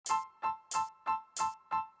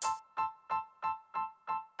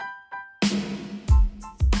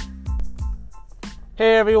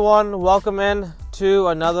Hey everyone, welcome in to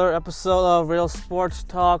another episode of Real Sports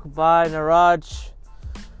Talk by Niraj.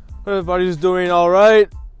 Everybody's doing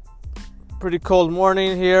alright. Pretty cold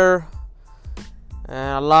morning here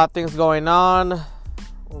and a lot of things going on.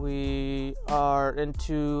 We are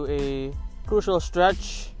into a crucial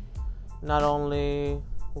stretch, not only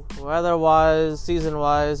weather-wise,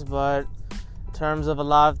 season-wise, but in terms of a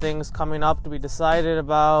lot of things coming up to be decided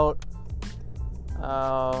about.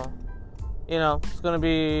 It's going to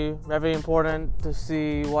be very important to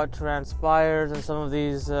see what transpires in some of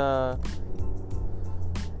these,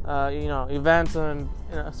 events, and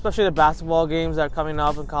especially the basketball games that are coming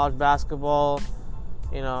up in college basketball.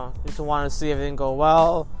 Just want to see everything go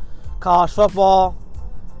well. College football,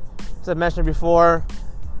 as I mentioned before,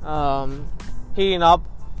 heating up.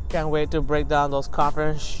 Can't wait to break down those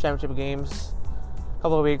conference championship games. A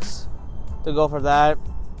couple of weeks to go for that.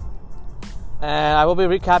 And I will be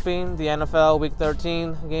recapping the NFL Week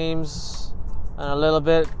 13 games a little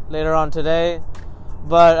bit later on today.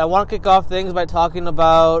 But I want to kick off things by talking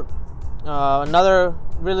about another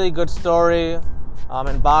really good story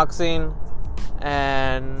in boxing.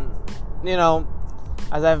 And,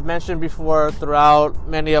 as I've mentioned before throughout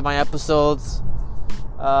many of my episodes,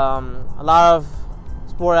 a lot of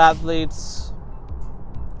sport athletes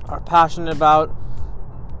are passionate about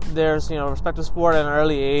their respective sport at an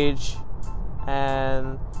early age.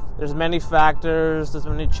 And there's many factors, there's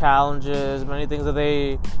many challenges, many things that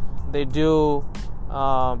they do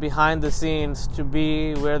behind the scenes to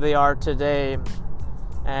be where they are today.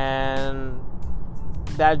 And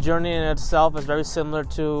that journey in itself is very similar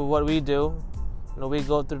to what we do. We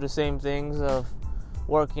go through the same things of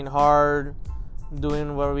working hard,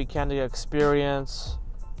 doing what we can to get experience,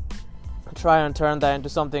 try and turn that into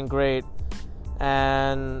something great.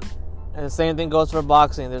 And the same thing goes for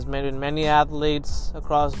boxing. There's many athletes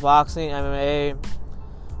across boxing, MMA,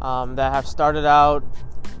 that have started out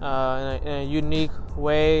in a unique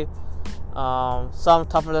way. Some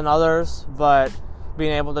tougher than others, but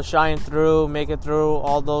being able to shine through, make it through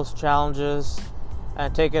all those challenges,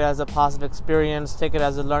 and take it as a positive experience, take it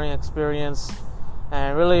as a learning experience,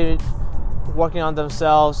 and really working on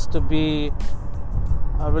themselves to be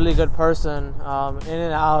a really good person in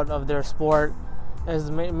and out of their sport.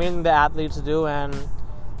 Is mainly the athletes do. And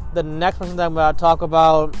the next person that I'm going to talk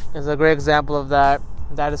about is a great example of that.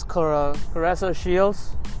 That is Claressa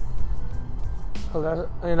Shields.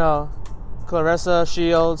 Claressa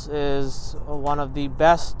Shields is one of the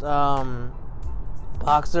best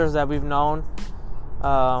boxers that we've known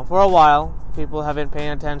for a while. People have been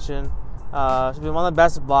paying attention. She's been one of the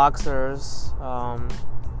best boxers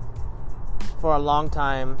for a long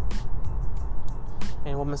time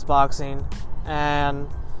in women's boxing. And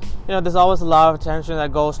there's always a lot of attention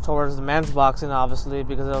that goes towards the men's boxing, obviously,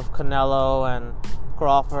 because of Canelo and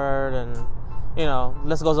Crawford, and the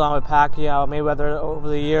list goes on with Pacquiao, Mayweather over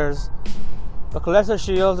the years. But Claressa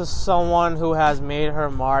Shields is someone who has made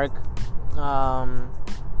her mark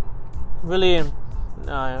really in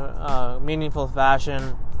meaningful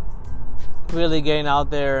fashion, really getting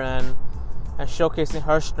out there and showcasing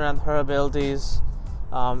her strength, her abilities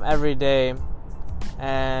every day.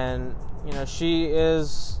 And she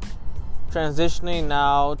is transitioning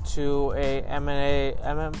now to a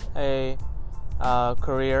MMA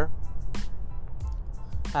career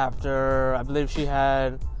after, I believe, she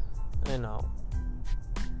had been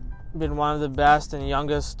one of the best and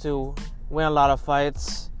youngest to win a lot of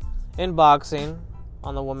fights in boxing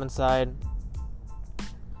on the women's side.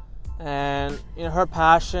 And her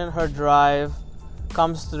passion, her drive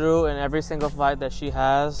comes through in every single fight that she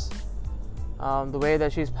has. The way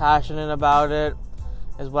that she's passionate about it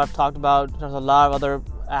is what I've talked about. There's a lot of other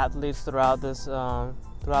athletes throughout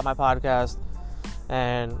my podcast.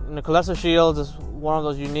 And Claressa Shields is one of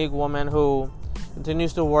those unique women who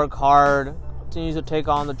continues to work hard, continues to take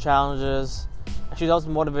on the challenges. She's also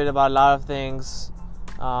motivated by a lot of things.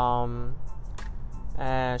 And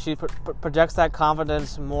she projects that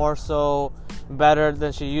confidence more so better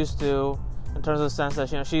than she used to, in terms of the sense that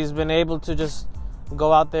she's been able to just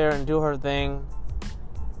go out there and do her thing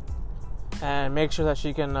and make sure that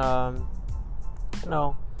she can,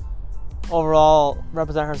 overall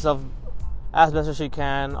represent herself as best as she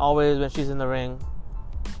can, always when she's in the ring.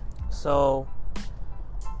 So,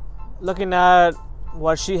 looking at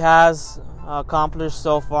what she has accomplished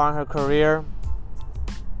so far in her career,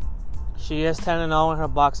 she is 10-0 in her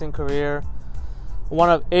boxing career. One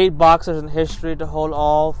of 8 boxers in history to hold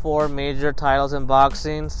all 4 major titles in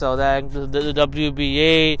boxing. So that includes the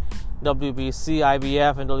WBA, WBC,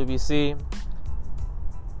 IBF, and WBC.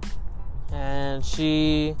 And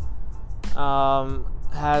she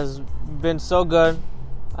has been so good.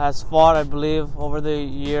 Has fought, I believe, over the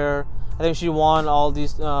year. I think she won all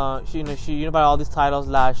these. She unified all these titles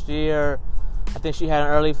last year. I think she had an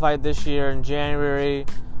early fight this year in January,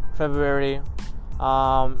 February,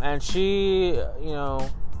 and she,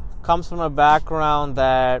 comes from a background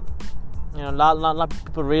that, not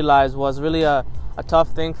people realize was really a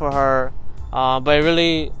tough thing for her, but it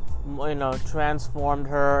really, transformed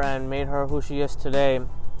her and made her who she is today.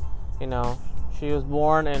 She was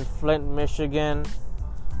born in Flint, Michigan,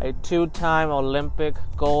 a 2-time Olympic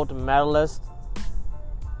gold medalist,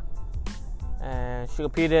 and she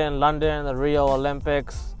competed in London, the Rio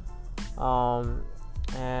Olympics,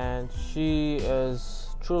 and she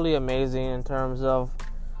is truly amazing in terms of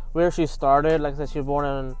where she started. Like I said, she was born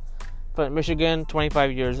in Flint, Michigan,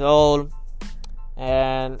 25 years old,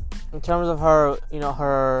 and in terms of her,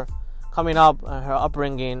 her coming up, her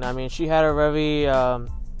upbringing, I mean, she had a very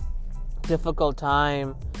difficult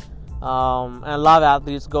time. And a lot of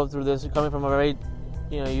athletes go through this, coming from a very,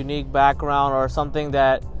 unique background or something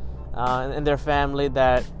that in their family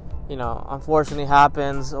that, unfortunately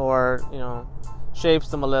happens or, shapes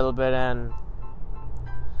them a little bit. And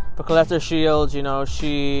for Claressa Shields,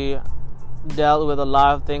 she dealt with a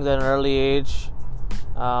lot of things at an early age,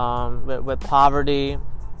 with poverty.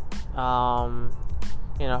 Her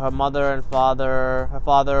mother and father. Her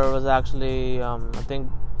father was actually, I think,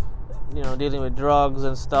 dealing with drugs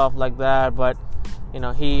and stuff like that, but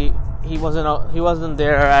he wasn't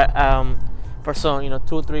there for so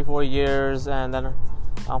 2, 3, 4 years, and then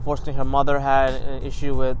unfortunately her mother had an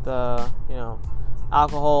issue with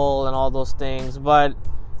alcohol and all those things. But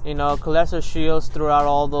Claressa Shields, throughout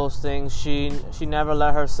all those things, she never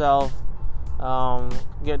let herself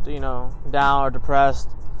get down or depressed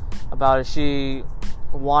about it. She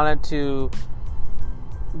wanted to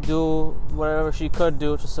do whatever she could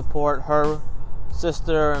do to support her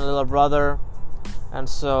sister and little brother, and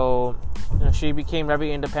so she became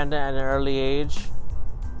very independent at an early age,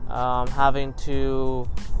 having to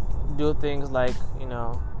do things like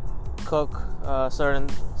cook certain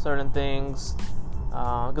things,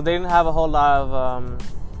 because they didn't have a whole lot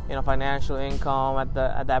of financial income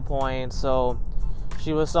at that point. So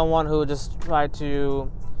she was someone who just tried to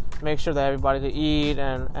make sure that everybody could eat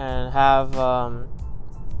and have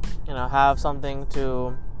have something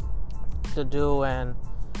to do, and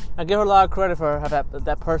I give her a lot of credit for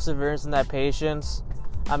that perseverance and that patience.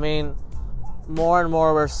 I mean, more and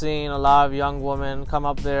more we're seeing a lot of young women come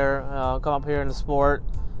up here in the sport,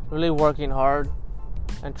 really working hard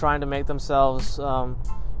and trying to make themselves,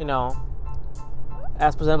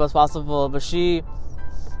 as presentable as possible. But she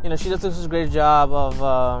does such a great job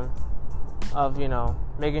of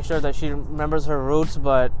making sure that she remembers her roots,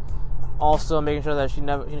 but also making sure that she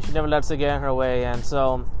never lets it get in her way. And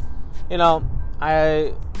so,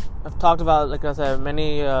 I've talked about, like I said,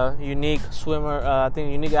 many unique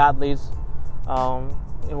unique athletes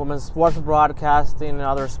in women's sports broadcasting and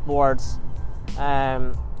other sports,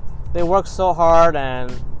 and they work so hard,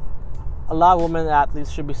 and a lot of women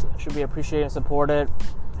athletes should be appreciated and supported,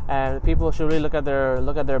 and people should really look at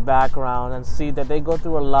their background and see that they go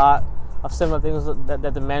through a lot of similar things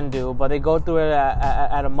that the men do, but they go through it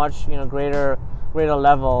at a much greater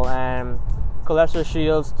level. And Claressa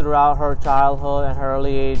Shields, throughout her childhood and her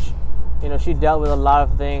early age, she dealt with a lot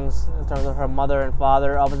of things in terms of her mother and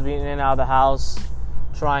father always being in and out of the house,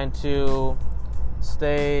 trying to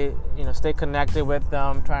stay connected with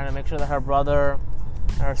them, trying to make sure that her brother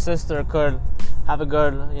and her sister could have a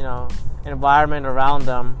good environment around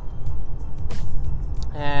them.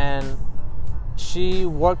 And she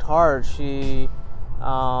worked hard. She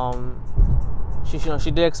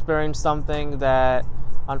did experience something that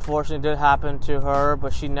unfortunately did happen to her,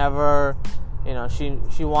 but she never,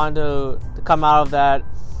 she wanted to come out of that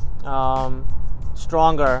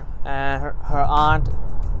stronger. And her aunt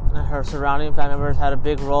and her surrounding family members had a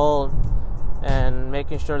big role in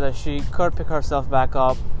making sure that she could pick herself back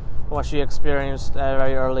up from what she experienced at a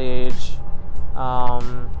very early age.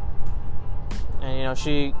 And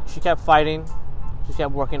she kept fighting. She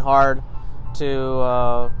kept working hard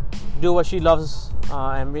to do what she loves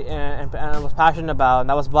and was passionate about, and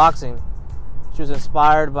that was boxing. She was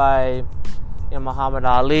inspired by Muhammad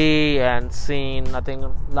Ali and seeing, I think,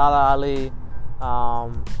 Lala Ali.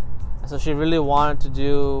 So she really wanted to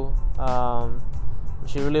do.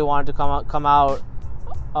 She really wanted to come out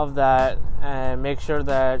of that and make sure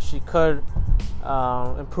that she could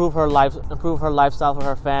improve her lifestyle for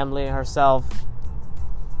her family and herself.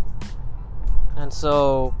 And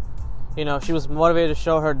so, she was motivated to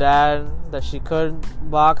show her dad that she could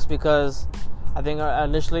box, because I think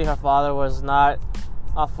initially her father was not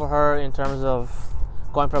up for her in terms of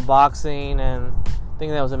going for boxing and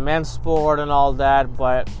thinking that it was a men's sport and all that.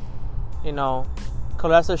 But,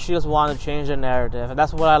 Claressa Shields wanted to change the narrative. And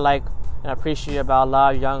that's what I like and appreciate about a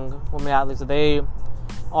lot of young women athletes. They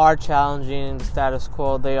are challenging the status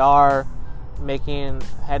quo. They are making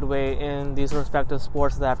headway in these respective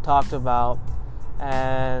sports that I've talked about.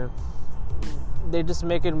 And they just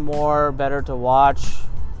make it better to watch,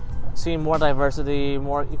 seeing more diversity,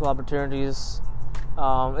 more equal opportunities.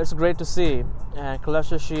 It's great to see. And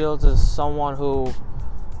Claressa Shields is someone who,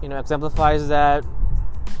 exemplifies that,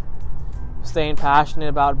 staying passionate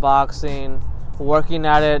about boxing, working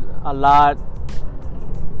at it a lot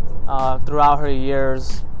throughout her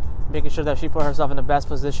years, making sure that she put herself in the best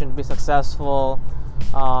position to be successful,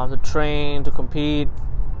 to train, to compete.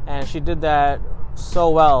 And she did that so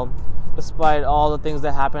well, despite all the things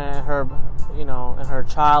that happened in her, in her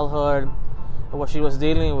childhood and what she was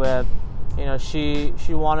dealing with. She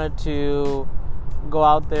wanted to go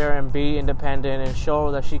out there and be independent and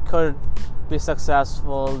show that she could be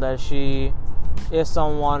successful, that she is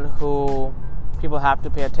someone who people have to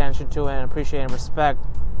pay attention to and appreciate and respect.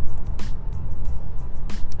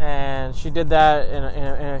 And she did that in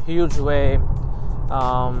a huge way.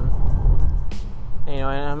 And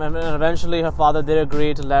eventually her father did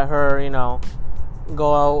agree to let her,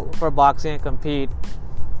 go out for boxing and compete.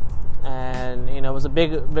 And, it was a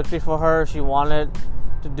big victory for her. She wanted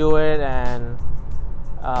to do it. And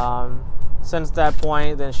since that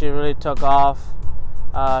point, then she really took off.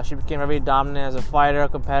 She became very dominant as a fighter,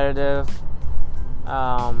 competitive.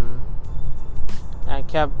 And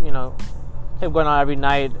kept going out every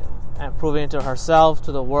night and proving to herself,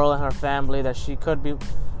 to the world and her family that she could be a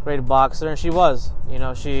great boxer, and she was.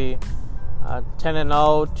 She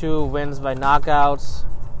 10-0, 2 wins by knockouts,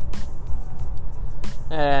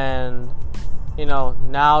 and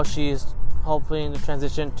now she's hoping to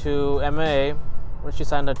transition to MMA, where she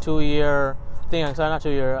signed a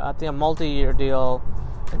multi-year deal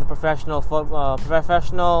in the professional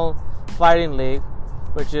fighting league,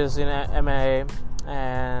 which is in MMA,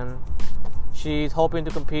 and she's hoping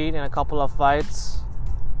to compete in a couple of fights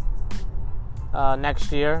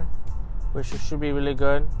next year, which should be really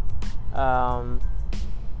good.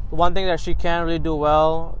 One thing that she can really do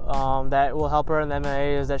well, that will help her in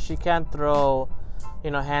MMA, is that she can throw,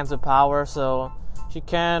 hands of power. So she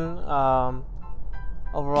can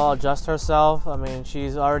overall adjust herself. I mean,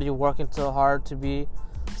 she's already working so hard to be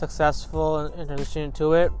successful in transitioning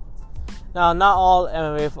to it. Now, not all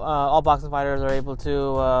all boxing fighters are able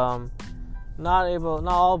to. Not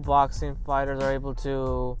all boxing fighters are able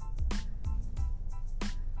to,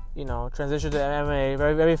 transition to MMA.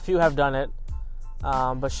 Very, very few have done it.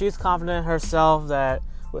 But she's confident in herself that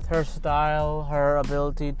with her style, her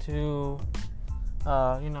ability to,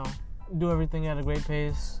 do everything at a great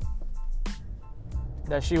pace,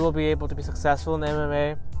 that she will be able to be successful in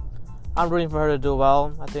MMA. I'm rooting for her to do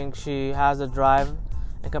well. I think she has the drive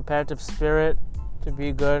and competitive spirit to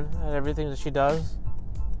be good at everything that she does.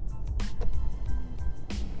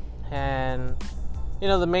 And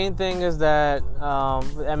the main thing is that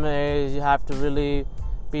with MMA, you have to really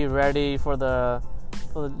be ready for the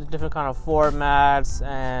different kind of formats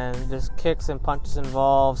and there's kicks and punches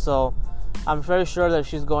involved. So I'm very sure that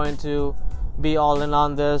she's going to be all in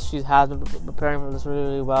on this. She has been preparing for this really,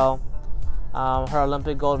 really well. Her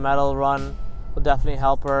Olympic gold medal run will definitely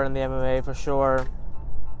help her in the MMA for sure.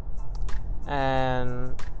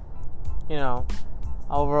 And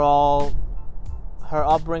overall, her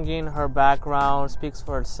upbringing, her background speaks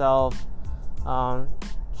for itself.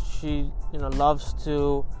 She, loves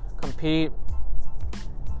to compete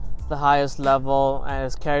at the highest level and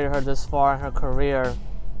has carried her this far in her career.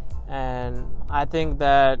 And I think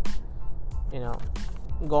that,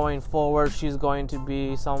 going forward, she's going to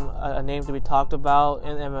be a name to be talked about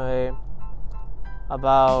in MMA.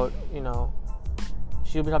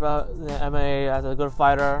 She'll be talked about in the MMA as a good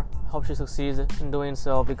fighter. I hope she succeeds in doing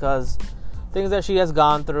so, because things that she has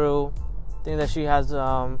gone through, things that she has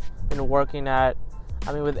been working at.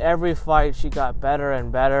 I mean, with every fight, she got better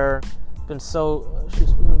and better. She's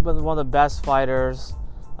been one of the best fighters,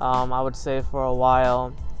 I would say, for a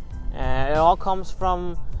while. And it all comes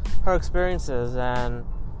from her experiences. And,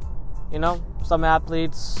 some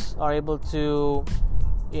athletes are able to,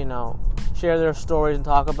 share their stories and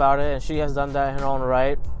talk about it. And she has done that in her own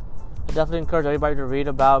right. I definitely encourage everybody to read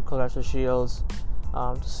about Claressa Shields.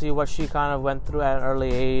 To see what she kind of went through at an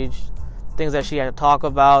early age, things that she had to talk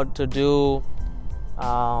about, to do.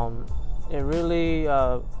 It really,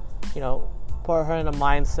 put her in a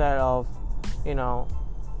mindset of,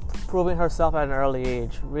 proving herself at an early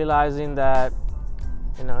age, realizing that,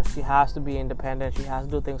 she has to be independent, she has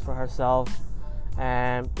to do things for herself,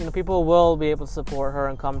 and people will be able to support her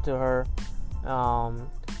and come to her.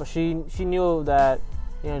 But she knew that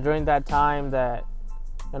during that time that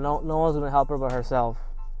no one's going to help her but herself,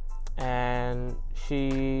 and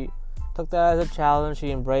she took that as a challenge.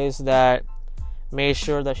 She embraced that, made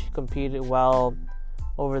sure that she competed well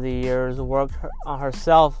over the years, worked on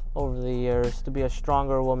herself over the years to be a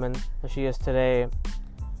stronger woman than she is today,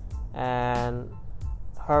 and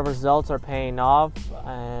her results are paying off,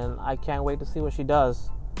 and I can't wait to see what she does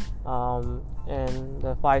in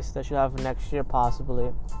the fights that she'll have next year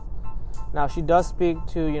possibly. Now, she does speak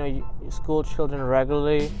to school children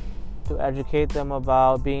regularly to educate them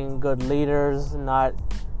about being good leaders, not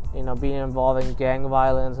being involved in gang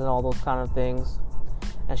violence and all those kind of things.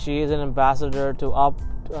 And she is an ambassador to Up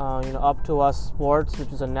to Us Sports,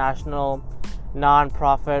 which is a national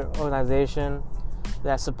non-profit organization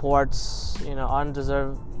that supports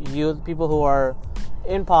undeserved youth, people who are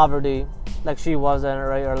in poverty, like she was at a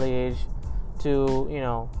very early age,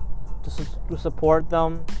 to support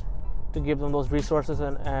them, to give them those resources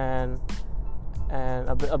and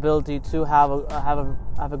ability to have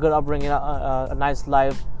a good upbringing, a nice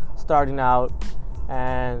life starting out.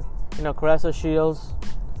 And Claressa Shields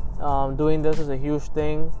doing this is a huge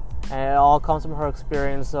thing, and it all comes from her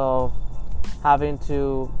experience of having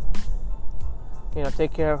to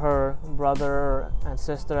take care of her brother and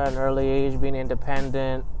sister at an early age, being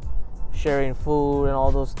independent, sharing food and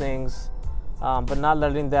all those things, but not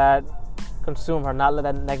letting that consume her, not let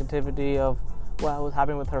that negativity of what was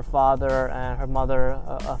happening with her father and her mother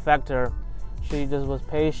affect her. She just was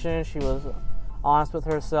patient, she was honest with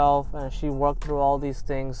herself, and she worked through all these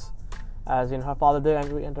things as her father did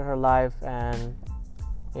enter her life, and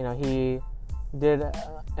he did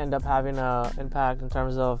end up having an impact in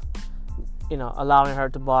terms of allowing her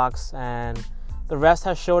to box, and the rest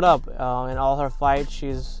has showed up in all her fights.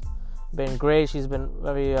 She's been great. She's been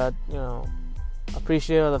very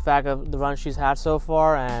appreciative of the fact of the run she's had so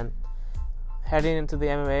far, and heading into the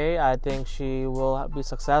MMA, I think she will be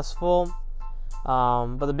successful.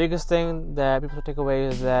 But the biggest thing that people should take away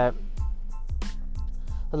is that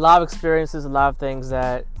a lot of experiences, a lot of things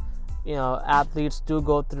that athletes do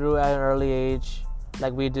go through at an early age,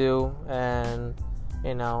 like we do, and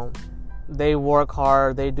they work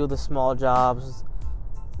hard, they do the small jobs,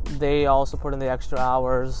 they also put in the extra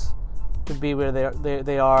hours to be where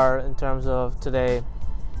they are in terms of today.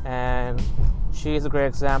 And she is a great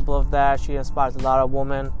example of that. She inspires a lot of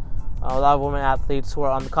women athletes who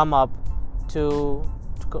are on the come up to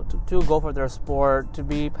go for their sport, to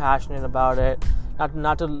be passionate about it,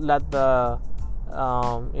 not to let the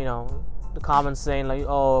the common saying like,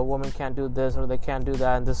 oh, a woman can't do this or they can't do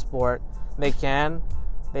that in this sport. They can.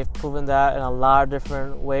 They've proven that in a lot of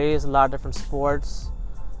different ways, a lot of different sports,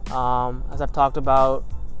 as I've talked about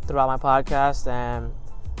throughout my podcast. And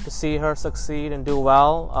to see her succeed and do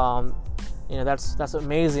well, that's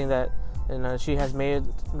amazing that she has made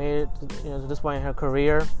it to this point in her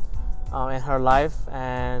career, in her life.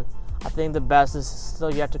 And I think the best is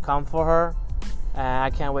still yet to come for her, and I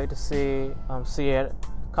can't wait to see it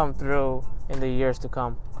come through in the years to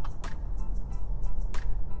come.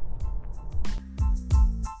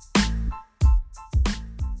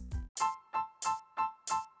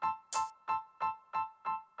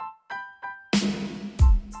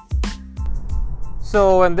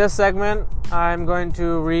 So in this segment, I'm going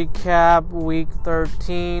to recap Week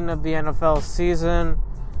 13 of the NFL season.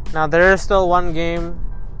 Now, there is still one game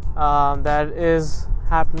that is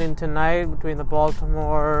happening tonight between the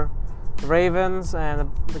Baltimore Ravens and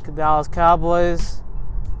the Dallas Cowboys.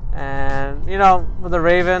 And, with the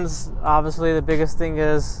Ravens, obviously the biggest thing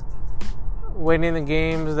is winning the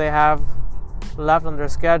games they have left on their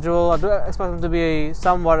schedule. I do expect them to be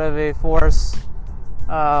somewhat of a force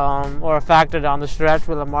or a factor down the stretch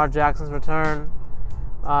with Lamar Jackson's return.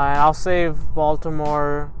 And I'll save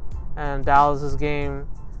Baltimore and Dallas's game,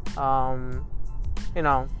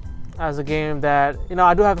 as a game that,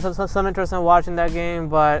 I do have some interest in watching that game,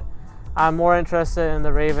 but I'm more interested in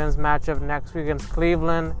the Ravens matchup next week against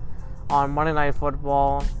Cleveland on Monday Night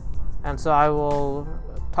Football. And so I will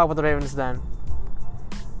talk about the Ravens then.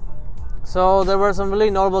 So there were some really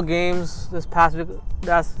notable games this past week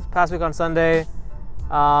on Sunday.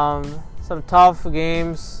 Some tough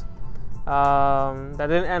games that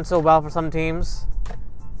didn't end so well for some teams,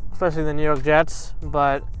 especially the New York Jets.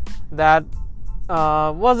 But that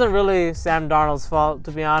wasn't really Sam Darnold's fault,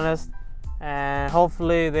 to be honest. And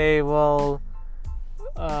hopefully they will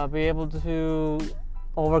be able to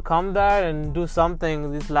overcome that and do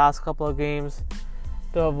something these last couple of games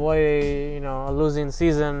to avoid a losing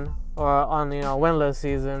season or on a winless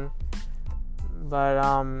season. But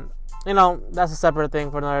that's a separate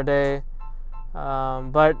thing for another day.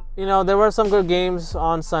 But there were some good games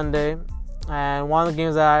on Sunday, and one of the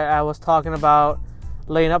games that I was talking about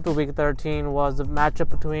leading up to Week 13 was the matchup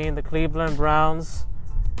between the Cleveland Browns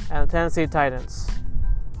and the Tennessee Titans.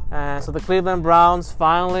 And so the Cleveland Browns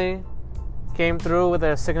finally came through with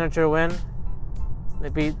their signature win. They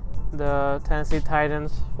beat the Tennessee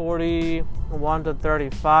Titans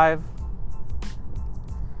 41-35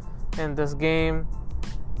 in this game.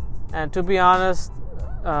 And to be honest,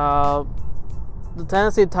 the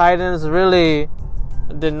Tennessee Titans really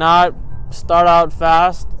did not start out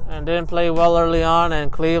fast and didn't play well early on,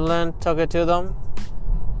 and Cleveland took it to them.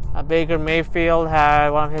 Baker Mayfield had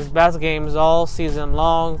one of his best games all season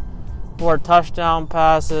long. 4 touchdown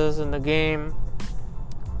passes in the game.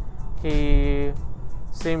 He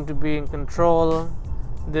seemed to be in control.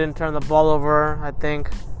 Didn't turn the ball over, I think.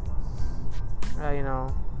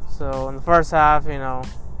 So in the first half,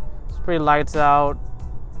 it's pretty lights out.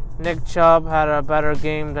 Nick Chubb had a better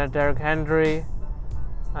game than Derrick Henry.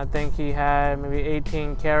 I think he had maybe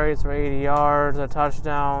 18 carries for 80 yards, a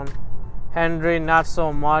touchdown. Henry, not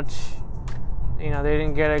so much. They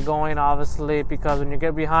didn't get it going, obviously, because when you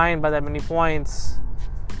get behind by that many points,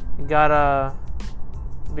 you gotta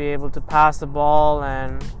be able to pass the ball.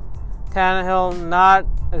 And Tannehill, not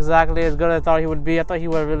exactly as good as I thought he would be. I thought he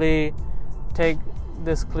would really take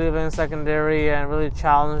this Cleveland secondary and really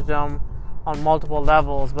challenge them on multiple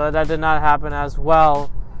levels, but that did not happen as well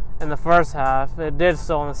in the first half. It did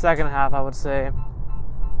so in the second half, I would say.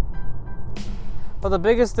 But the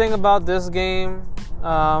biggest thing about this game,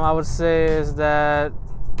 I would say, is that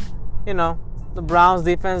the Browns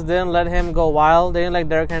defense didn't let him go wild. They didn't let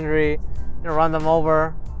Derrick Henry run them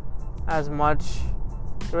over as much.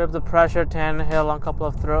 They were able to pressure Tannehill on a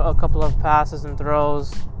couple of passes and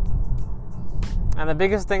throws. And the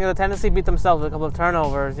biggest thing is that Tennessee beat themselves with a couple of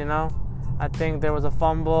turnovers. I think there was a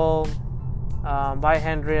fumble by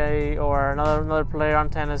Henry or another player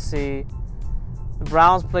on Tennessee. The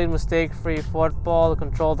Browns played mistake-free football to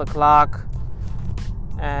control the clock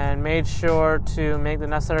and made sure to make the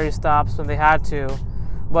necessary stops when they had to.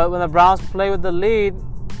 But when the Browns play with the lead,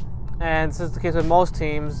 and this is the case with most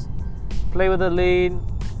teams, play with the lead,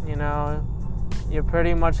 you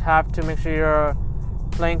pretty much have to make sure you're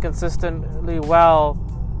playing consistently well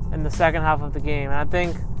in the second half of the game. And I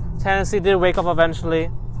think Tennessee did wake up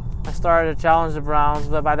eventually and started to challenge the Browns,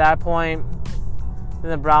 but by that point,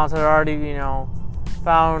 the Browns had already,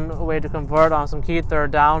 found a way to convert on some key third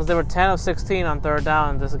downs. They were 10 of 16 on third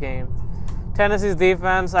down in this game. Tennessee's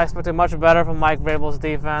defense, I expected much better from Mike Vrabel's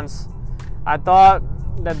defense. I thought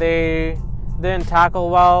that they didn't tackle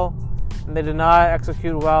well, and they did not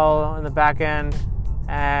execute well in the back end,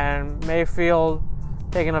 and Mayfield,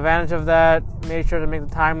 taking advantage of that, made sure to make the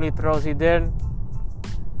timely throws he did,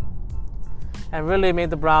 and really made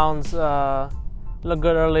the Browns look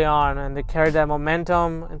good early on, and they carried that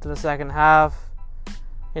momentum into the second half.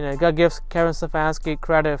 You gotta give Kevin Stefanski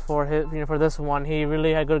credit for his, for this one. He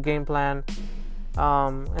really had a good game plan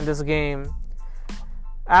in this game.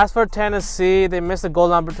 As for Tennessee, they missed a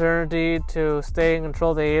golden opportunity to stay in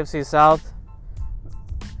control of the AFC South.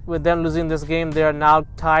 With them losing this game, they are now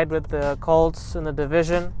tied with the Colts in the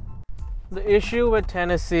division. The issue with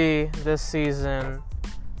Tennessee this season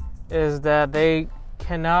is that they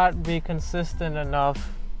cannot be consistent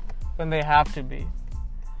enough when they have to be.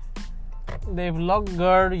 They've looked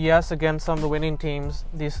good, yes, against some of the winning teams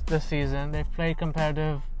this season. They've played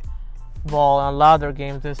competitive ball in a lot of their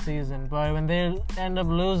games this season. But when they end up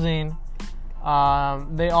losing,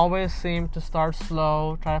 they always seem to start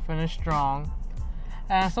slow, try to finish strong.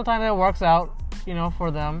 And sometimes it works out, for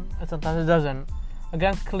them, and sometimes it doesn't.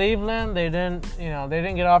 Against Cleveland, they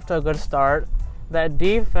didn't get off to a good start. That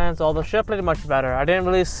defense, although should have played much better. I didn't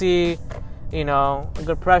really see, a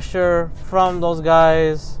good pressure from those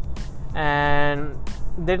guys, and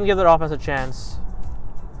didn't give their offense a chance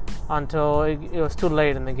until it was too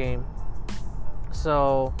late in the game.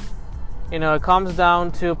 So, it comes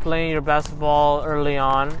down to playing your best ball early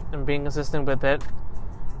on and being consistent with it.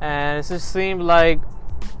 And it just seemed like,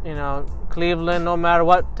 Cleveland, no matter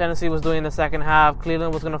what Tennessee was doing in the second half,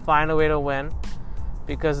 Cleveland was going to find a way to win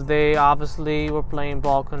because they obviously were playing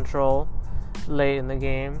ball control late in the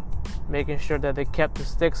game, making sure that they kept the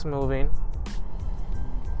sticks moving.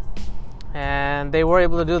 And they were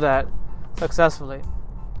able to do that successfully.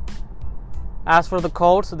 As for the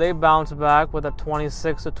Colts, they bounced back with a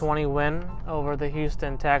 26-20 win over the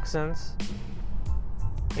Houston Texans.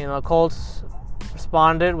 The Colts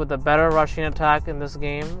responded with a better rushing attack in this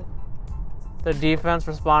game. The defense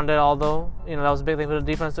responded, although that was a big thing for the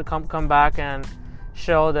defense to come back and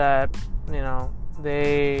show that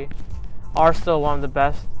they are still one of the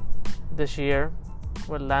best this year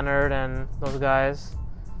with Leonard and those guys.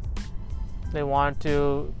 They wanted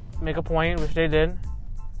to make a point, which they did.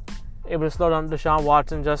 Able to slow down Deshaun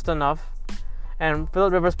Watson just enough. And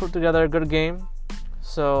Phillip Rivers put together a good game.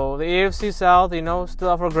 So the AFC South, still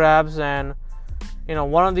up for grabs. And,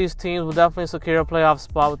 one of these teams will definitely secure a playoff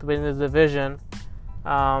spot with winning the division.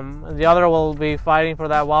 And the other will be fighting for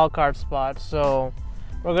that wild card spot. So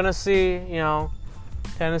we're going to see,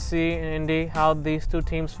 Tennessee and Indy, how these two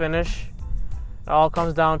teams finish. It all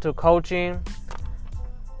comes down to coaching,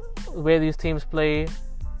 the way these teams play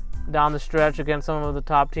down the stretch against some of the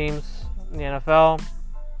top teams in the NFL.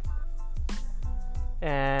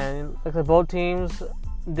 And like both teams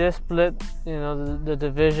did split, the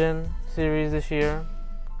division series this year.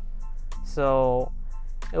 So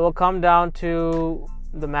it will come down to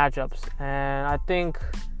the matchups. And I think,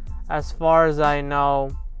 as far as I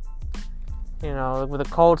know, with the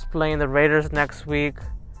Colts playing the Raiders next week,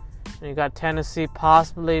 and you got Tennessee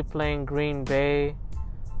possibly playing Green Bay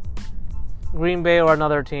or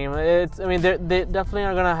another team. They definitely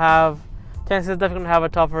are gonna have. Tennessee's definitely gonna have a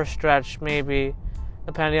tougher stretch, maybe,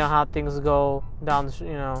 depending on how things go down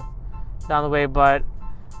the way. But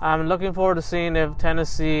I'm looking forward to seeing if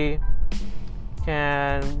Tennessee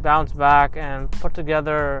can bounce back and put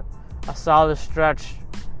together a solid stretch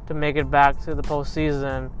to make it back to the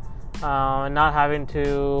postseason, and not having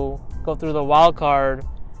to go through the wild card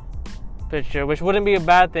picture, which wouldn't be a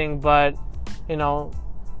bad thing. But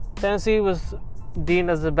Tennessee was deemed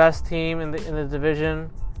as the best team in the division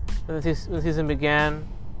when the season began.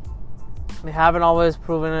 They haven't always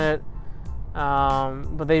proven it,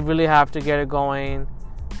 but they really have to get it going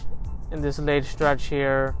in this late stretch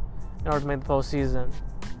here in order to make the postseason.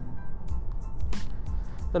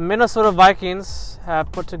 The Minnesota Vikings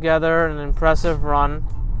have put together an impressive run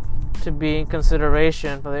to be in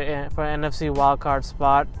consideration for an NFC wildcard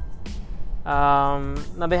spot.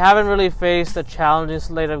 Now they haven't really faced a challenging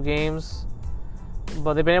slate of games,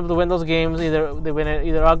 but they've been able to win those games. They win it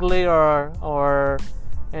either ugly or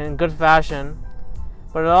in good fashion.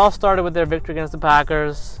 But it all started with their victory against the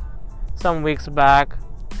Packers some weeks back.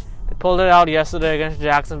 They pulled it out yesterday against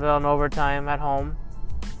Jacksonville in overtime at home.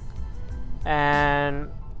 And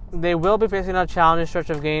they will be facing a challenging stretch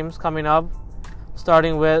of games coming up,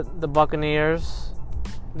 starting with the Buccaneers,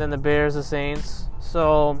 then the Bears, the Saints.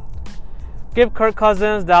 So give Kirk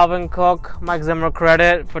Cousins, Dalvin Cook, Mike Zimmer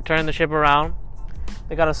credit for turning the ship around.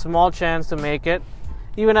 They got a small chance to make it.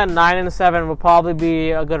 Even at 9-7 will probably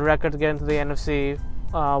be a good record to get into the NFC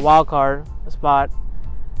wildcard spot.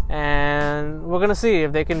 And we're going to see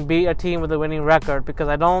if they can beat a team with a winning record, because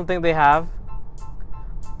I don't think they have.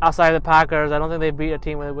 Outside of the Packers, I don't think they beat a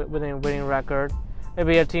team with a winning record.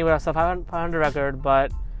 Maybe a team with a sub-500 record,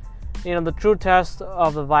 but the true test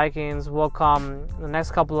of the Vikings will come in the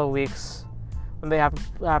next couple of weeks when they have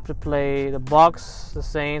to play the Bucs, the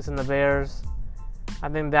Saints, and the Bears. I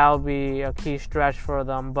think that will be a key stretch for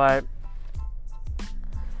them. But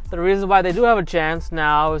the reason why they do have a chance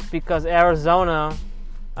now is because Arizona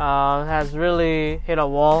has really hit a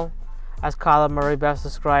wall, as Kyler Murray best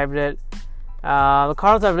described it. The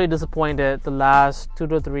Cardinals have really disappointed the last 2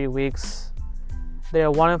 to 3 weeks. They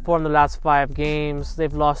are 1-4 in the last 5 games.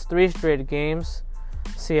 They've lost 3 straight games: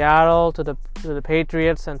 Seattle, to the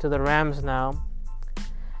Patriots, and to the Rams now.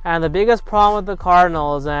 And the biggest problem with the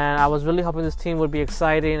Cardinals, and I was really hoping this team would be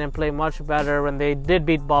exciting and play much better when they did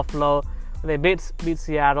beat Buffalo, when they beat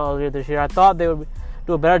Seattle earlier this year. I thought they would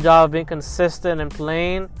do a better job of being consistent and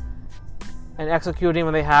playing and executing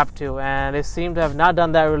when they have to, and they seem to have not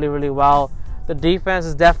done that really, really well. The defense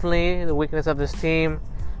is definitely the weakness of this team.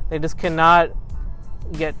 They just cannot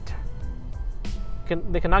get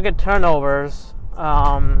turnovers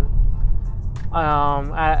at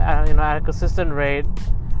a consistent rate.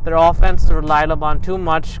 Their offense is relied upon too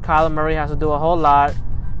much. Kyler Murray has to do a whole lot.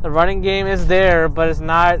 The running game is there, but it's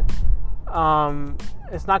not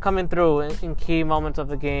coming through in key moments of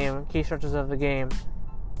the game, key stretches of the game.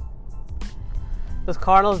 This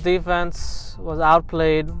Cardinals defense was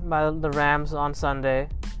outplayed by the Rams on Sunday.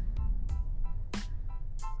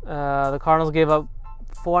 The Cardinals gave up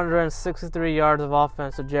 463 yards of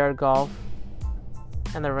offense to Jared Goff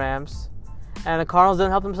and the Rams. And the Cardinals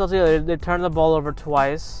didn't help themselves either. They turned the ball over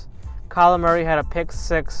twice. Kyler Murray had a pick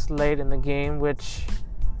 6 late in the game, which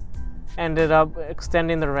ended up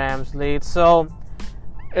extending the Rams' lead. So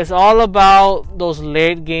it's all about those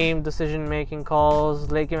late game decision-making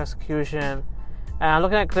calls, late game execution. And I'm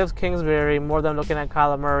looking at Cliff Kingsbury more than looking at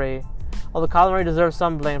Kyler Murray. Although Kyler Murray deserves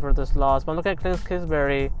some blame for this loss. But I'm looking at Cliff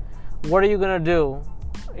Kingsbury. What are you going to do?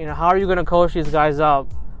 How are you going to coach these guys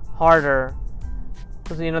up harder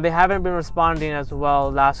because they haven't been responding as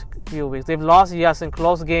well last few weeks. They've lost, yes, in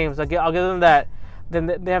close games. I'll give them that. Then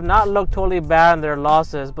they have not looked totally bad in their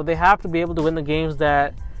losses, but they have to be able to win the games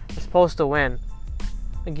that they're supposed to win.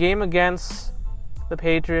 The game against the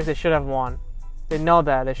Patriots, they should have won. They know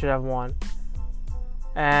that they should have won.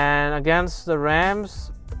 And against the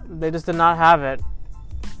Rams, they just did not have it.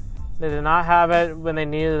 They did not have it when they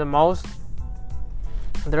needed it the most.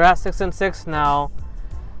 They're at 6-6 now.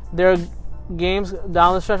 Their games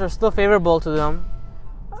down the stretch are still favorable to them.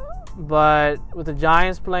 But with the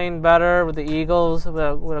Giants playing better, with the Eagles, with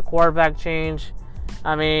a quarterback change,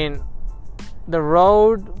 I mean, the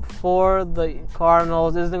road for the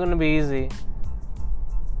Cardinals isn't going to be easy.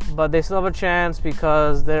 But they still have a chance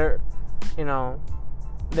because they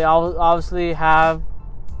obviously have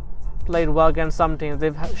played well against some teams.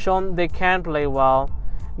 They've shown they can play well.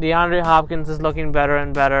 DeAndre Hopkins is looking better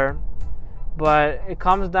and better. But it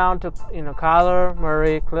comes down to, Kyler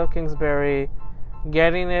Murray, Cliff Kingsbury,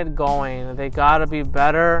 getting it going. They got to be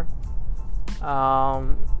better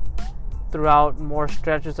throughout more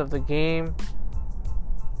stretches of the game.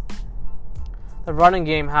 The running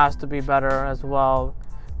game has to be better as well,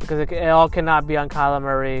 because it all cannot be on Kyler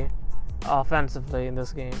Murray offensively in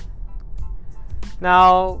this game.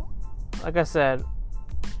 Now, like I said,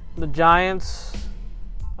 the Giants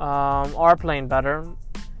are playing better,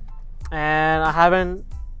 and I haven't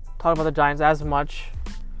talked about the Giants as much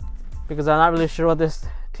because I'm not really sure what this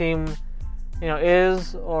team,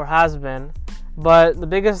 is or has been. But the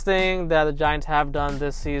biggest thing that the Giants have done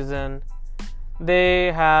this season,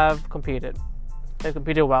 they have competed. They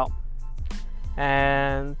competed well.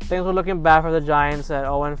 And things were looking bad for the Giants at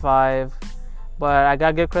 0-5. But I got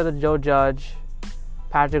to give credit to Joe Judge,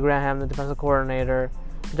 Patrick Graham, the defensive coordinator.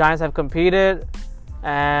 The Giants have competed,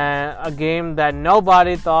 and a game that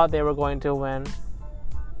nobody thought they were going to win.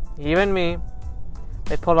 Even me.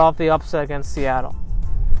 They pulled off the upset against Seattle.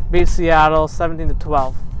 Beat Seattle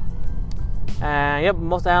 17-12. And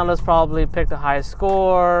most analysts probably picked the high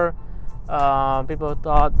score. People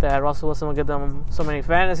thought that Russell Wilson would give them so many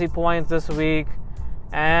fantasy points this week,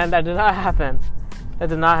 and that did not happen. That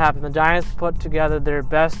did not happen. The Giants put together their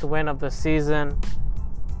best win of the season,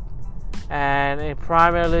 and it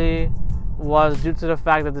primarily was due to the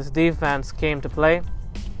fact that this defense came to play.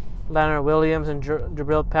 Leonard Williams and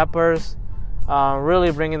Jabril Peppers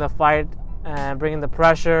really bringing the fight and bringing the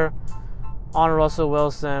pressure on Russell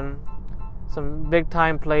Wilson. Some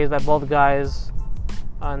big-time plays by both guys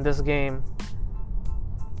in this game.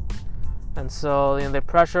 And so, they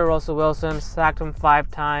pressure Russell Wilson, sacked him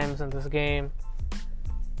 5 times in this game.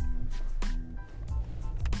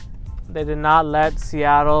 They did not let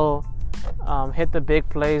Seattle hit the big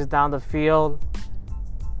plays down the field.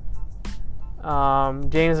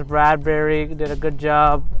 James Bradbury did a good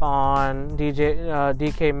job on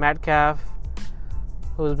DK Metcalf,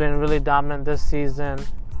 who's been really dominant this season.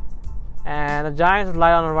 And the Giants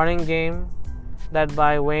relied on a running game led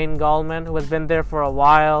by Wayne Gallman, who has been there for a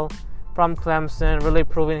while from Clemson, really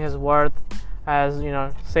proving his worth as,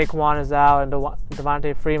 Saquon is out and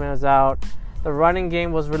Devontae Freeman is out. The running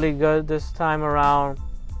game was really good this time around.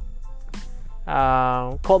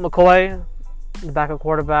 Colt McCoy, the backup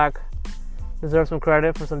quarterback, deserves some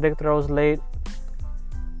credit for some big throws late.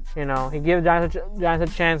 He gave Giants a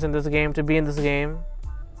chance in this game to be in this game.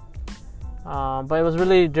 But it was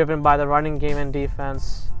really driven by the running game and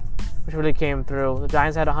defense, which really came through. The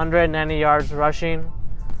Giants had 190 yards rushing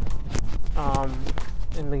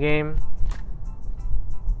in the game,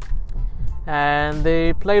 and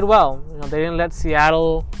they played well. They didn't let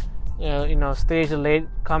Seattle, stage a late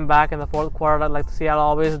comeback in the fourth quarter like Seattle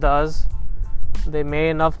always does. They made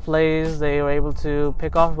enough plays. They were able to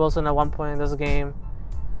pick off Wilson at one point in this game.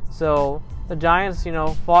 So the Giants,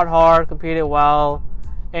 fought hard, competed well.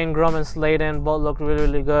 Ingram and Slayton both looked really,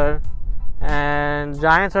 really good. And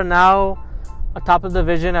Giants are now atop the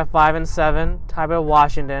division at 5-7, tied by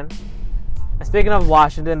Washington. And speaking of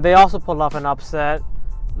Washington, they also pulled off an upset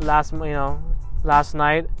last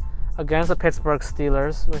night against the Pittsburgh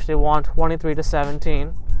Steelers, which they won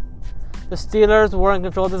 23-17. The Steelers were in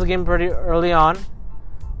control of this game pretty early on,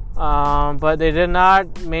 but they did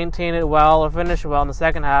not maintain it well or finish well in the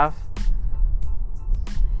second half.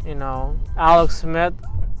 Alex Smith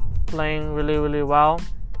playing really, really well.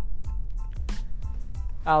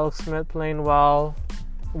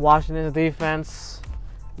 Washington's defense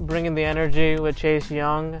bringing the energy with Chase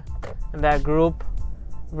Young and that group,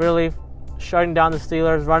 really shutting down the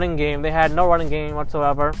Steelers' running game. They had no running game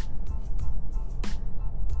whatsoever.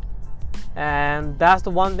 And that's the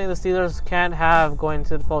one thing the Steelers can't have going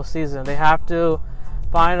to the postseason. They have to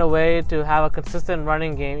find a way to have a consistent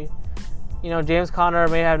running game. James Conner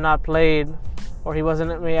may have not played, or he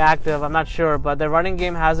wasn't really active. I'm not sure, but the running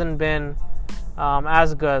game hasn't been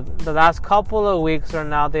as good. The last couple of weeks or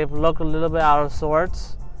now, they've looked a little bit out of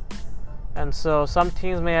sorts, and so some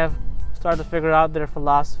teams may have started to figure out their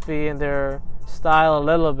philosophy and their style a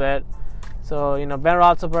little bit. So Ben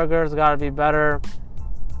Roethlisberger's got to be better.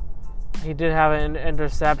 He did have an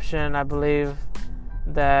interception, I believe,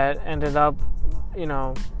 that ended up,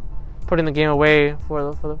 putting the game away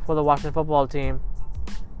for the Washington football team.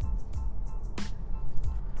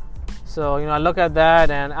 So I look at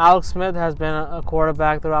that, and Alex Smith has been a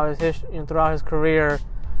quarterback throughout his career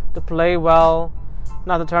to play well,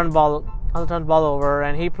 not to turn the ball over,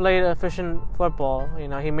 and he played efficient football.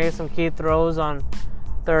 He made some key throws on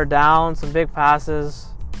third down, some big passes,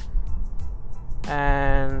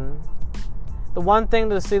 and the one thing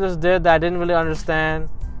the Steelers did that I didn't really understand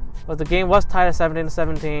was the game was tied at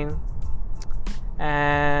 17-17,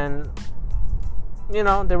 and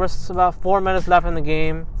there was about 4 minutes left in the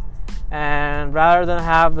game, and rather than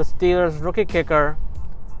have the Steelers rookie kicker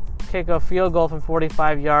kick a field goal from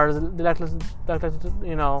 45 yards,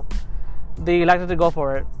 they elected to go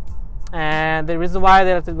for it. And the reason why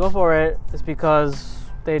they elected to go for it is because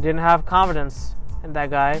they didn't have confidence in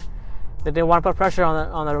that guy. They didn't want to put pressure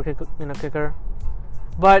on the rookie kicker.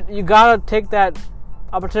 But you gotta take that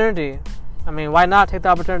opportunity. I mean, why not take the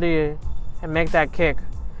opportunity and make that kick?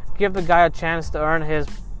 Give the guy a chance to earn his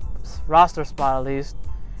roster spot at least.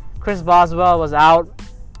 Chris Boswell was out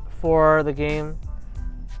for the game.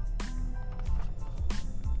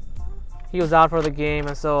 He was out for the game,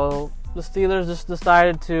 and so the Steelers just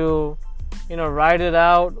decided to, ride it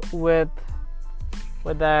out with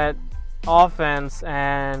that offense.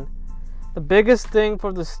 And the biggest thing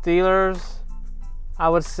for the Steelers, I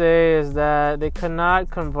would say, is that they could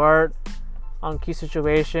not convert on key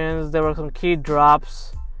situations. There were some key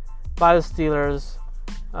drops by the Steelers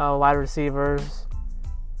wide receivers,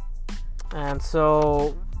 and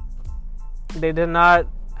so they did not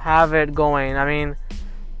have it going. I mean,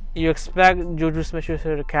 you expect Juju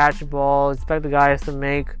Smith-Schuster to catch balls, expect the guys to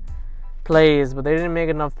make plays, but they didn't make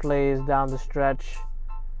enough plays down the stretch,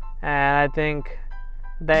 and I think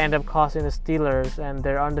that ended up costing the Steelers, and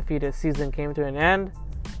their undefeated season came to an end.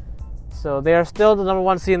 So they are still the number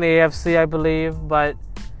one seed in the AFC, I believe, but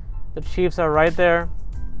the Chiefs are right there.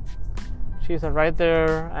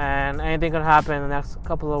 And anything can happen in the next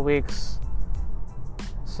couple of weeks.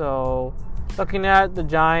 So looking at the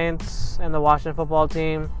Giants and the Washington football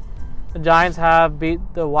team, the Giants have beat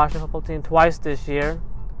the Washington football team twice this year.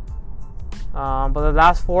 But the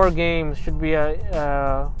last 4 games should be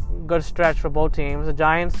a good stretch for both teams. The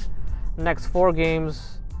Giants' next 4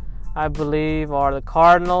 games, I believe, are the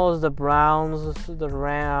Cardinals, the Browns, the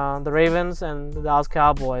Ravens, and the Dallas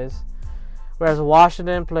Cowboys. Whereas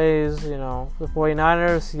Washington plays, the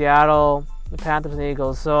 49ers, Seattle, the Panthers, and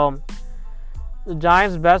Eagles. So the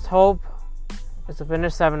Giants' best hope is to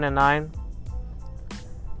finish 7-9.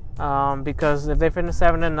 Because if they finish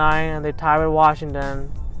 7-9 and they tie with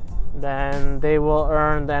Washington, then they will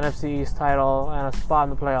earn the NFC East title and a spot in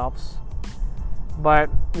the playoffs. But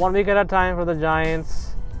 1 week at a time for the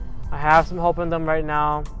Giants. I have some hope in them right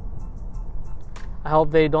now. I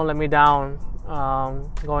hope they don't let me down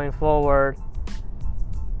going forward.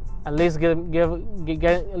 At least get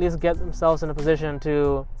themselves in a position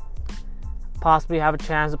to possibly have a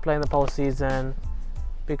chance to play in the postseason,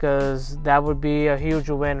 because that would be a huge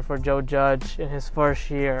win for Joe Judge in his first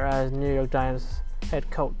year as New York Giants head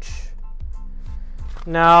coach.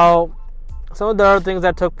 Now, some of the other things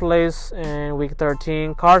that took place in Week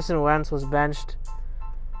 13, Carson Wentz was benched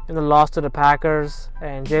in the loss to the Packers,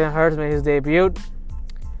 and Jalen Hurts made his debut.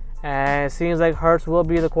 And it seems like Hurts will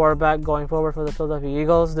be the quarterback going forward for the Philadelphia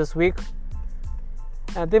Eagles this week.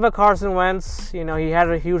 And I think about Carson Wentz, he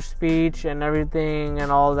had a huge speech and everything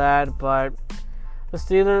and all that, but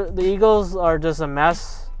the Eagles are just a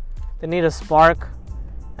mess. They need a spark,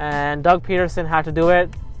 and Doug Peterson had to do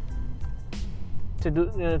it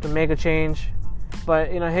to make a change.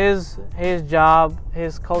 But his job,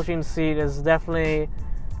 his coaching seat is definitely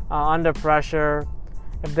under pressure.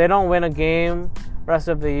 If they don't win a game rest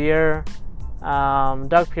of the year,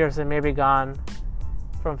 Doug Peterson may be gone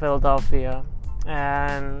from Philadelphia,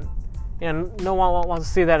 and no one wants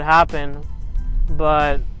to see that happen.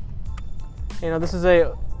 But this is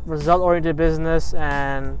a result-oriented business,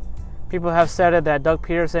 and people have said it that Doug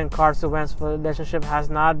Peterson and Carson Wentz relationship has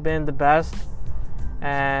not been the best,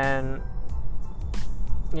 and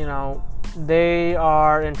they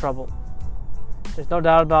are in trouble. There's no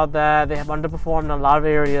doubt about that. They have underperformed in a lot of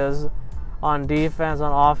areas, on defense,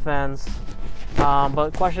 on offense. But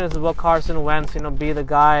the question is, will Carson Wentz, be the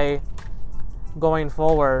guy going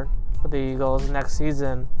forward for the Eagles next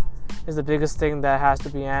season is the biggest thing that has to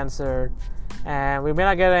be answered. And we may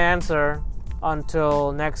not get an answer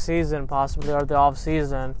until next season, possibly, or the off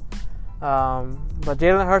season. But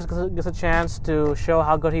Jalen Hurts gets a chance to show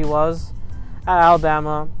how good he was at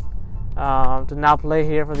Alabama, to now play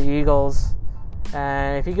here for the Eagles.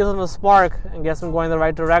 And if he gives them a spark and gets them going in the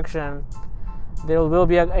right direction, there will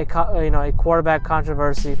be a quarterback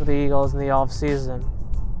controversy for the Eagles in the off season.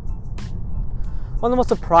 One of the most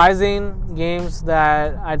surprising games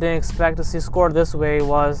that I didn't expect to see scored this way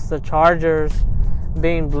was the Chargers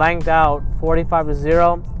being blanked out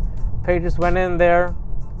 45-0. Patriots went in there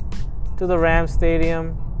to the Rams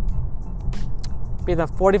Stadium, beat them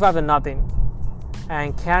 45-0,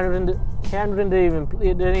 and Cam Newton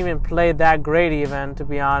didn't even play that great, even, to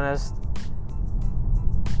be honest,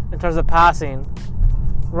 in terms of passing.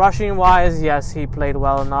 Rushing wise, yes, he played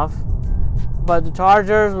well enough, but the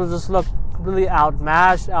Chargers will just look completely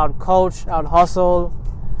outmatched, outcoached, out-hustled.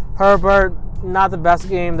 Herbert, not the best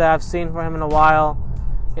game that I've seen from him in a while.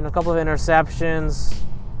 A couple of interceptions.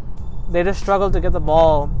 They just struggled to get the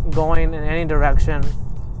ball going in any direction.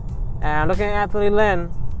 And looking at Anthony Lynn,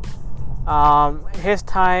 his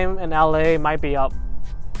time in LA might be up.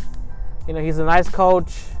 He's a nice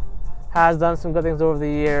coach, has done some good things over the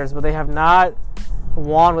years, but they have not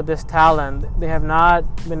won with this talent. They have not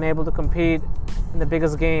been able to compete in the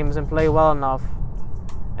biggest games and play well enough.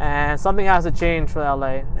 And something has to change for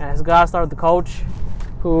LA. And it's got to start with the coach,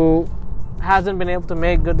 who hasn't been able to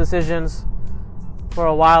make good decisions for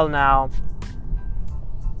a while now.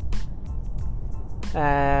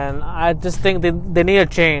 And I just think they need a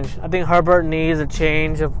change. I think Herbert needs a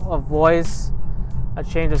change of voice, a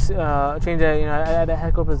change at the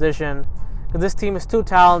head coach position, because this team is too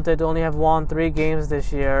talented to only have won 3 games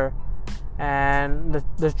this year. And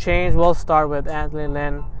the change will start with Anthony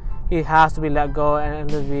Lynn. He has to be let go at the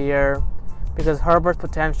end of the year, because Herbert's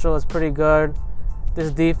potential is pretty good.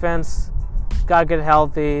 This defense got to get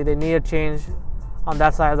healthy. They need a change on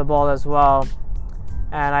that side of the ball as well.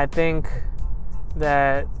 And I think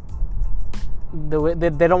that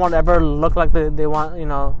they don't want to ever look like they want,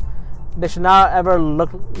 they should not ever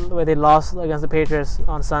look the way they lost against the Patriots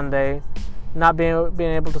on Sunday. Not being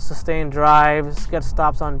able to sustain drives, get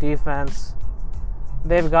stops on defense.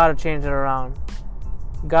 They've got to change it around.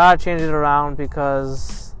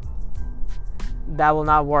 Because that will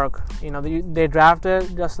not work. They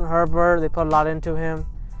drafted Justin Herbert. They put a lot into him,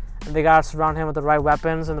 and they got to surround him with the right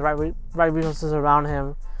weapons and the right resources around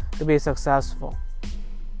him to be successful.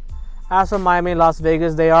 As for Miami and Las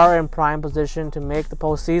Vegas, they are in prime position to make the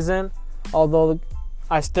postseason, although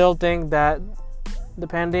I still think that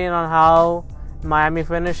depending on how Miami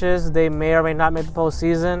finishes, they may or may not make the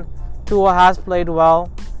postseason. Tua has played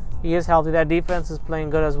well. He is healthy. That defense is playing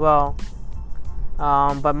good as well.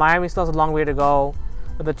 But Miami still has a long way to go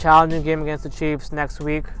with a challenging game against the Chiefs next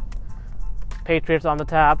week. Patriots on the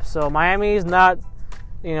tap. So Miami is not,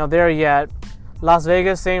 there yet. Las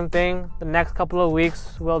Vegas, same thing. The next couple of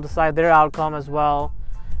weeks will decide their outcome as well.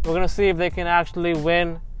 We're going to see if they can actually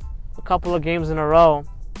win a couple of games in a row,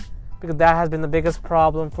 because that has been the biggest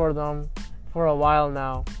problem for them for a while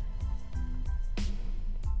now.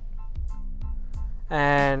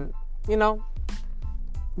 And,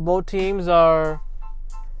 both teams are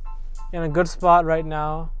in a good spot right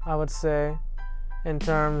now, I would say, in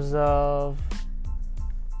terms of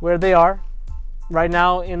where they are right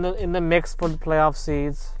now in the mix for the playoff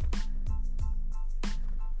seeds.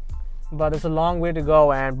 But it's a long way to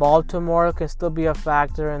go, and Baltimore can still be a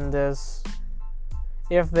factor in this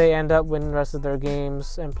if they end up winning the rest of their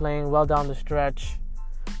games and playing well down the stretch.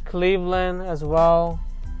 Cleveland as well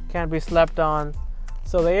can't be slept on.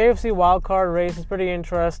 So the AFC wildcard race is pretty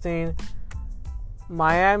interesting.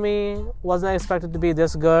 Miami wasn't expected to be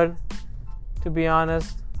this good, to be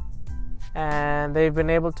honest. And they've been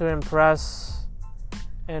able to impress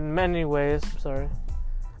in many ways. So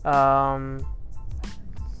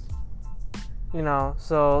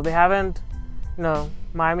they haven't,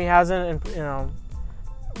 Miami hasn't,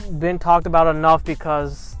 been talked about enough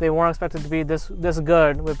because they weren't expected to be this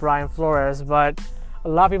good with Brian Flores. But a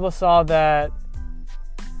lot of people saw that,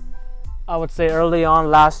 I would say, early on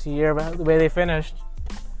last year, the way they finished.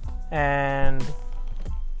 And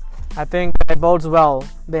I think it bodes well.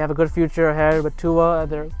 They have a good future ahead with Tua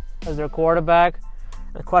as their quarterback.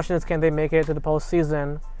 The question is, can they make it to the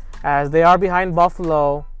postseason, as they are behind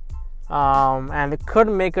Buffalo, and it could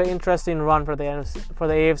make an interesting run for the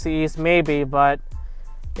AFC East, maybe, but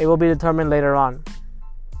it will be determined later on.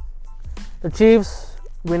 The Chiefs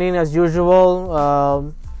winning as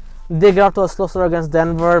usual. They got off to a slow start against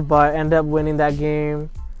Denver, but end up winning that game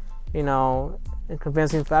in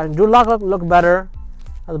convincing fashion. Drew Lock look better,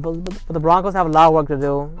 but the Broncos have a lot of work to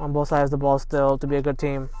do on both sides of the ball still to be a good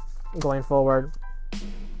team going forward.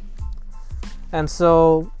 And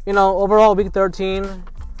so, overall, Week 13,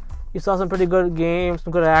 you saw some pretty good games,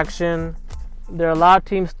 some good action. There are a lot of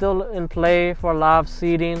teams still in play for a lot of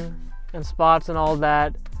seeding and spots and all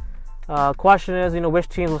that. Question is, which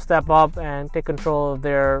teams will step up and take control of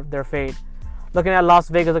their fate. Looking at Las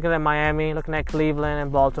Vegas, looking at Miami, looking at Cleveland and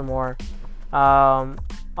Baltimore.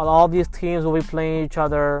 All these teams will be playing each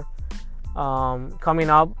other coming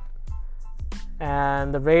up.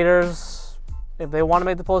 And the Raiders, if they want to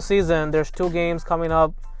make the postseason, there's 2 games coming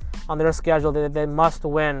up on their schedule that they must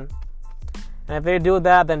win. And if they do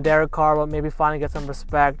that, then Derek Carr will maybe finally get some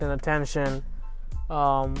respect and attention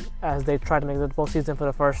as they try to make the postseason for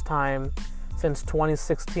the first time since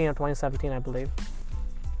 2016 or 2017, I believe.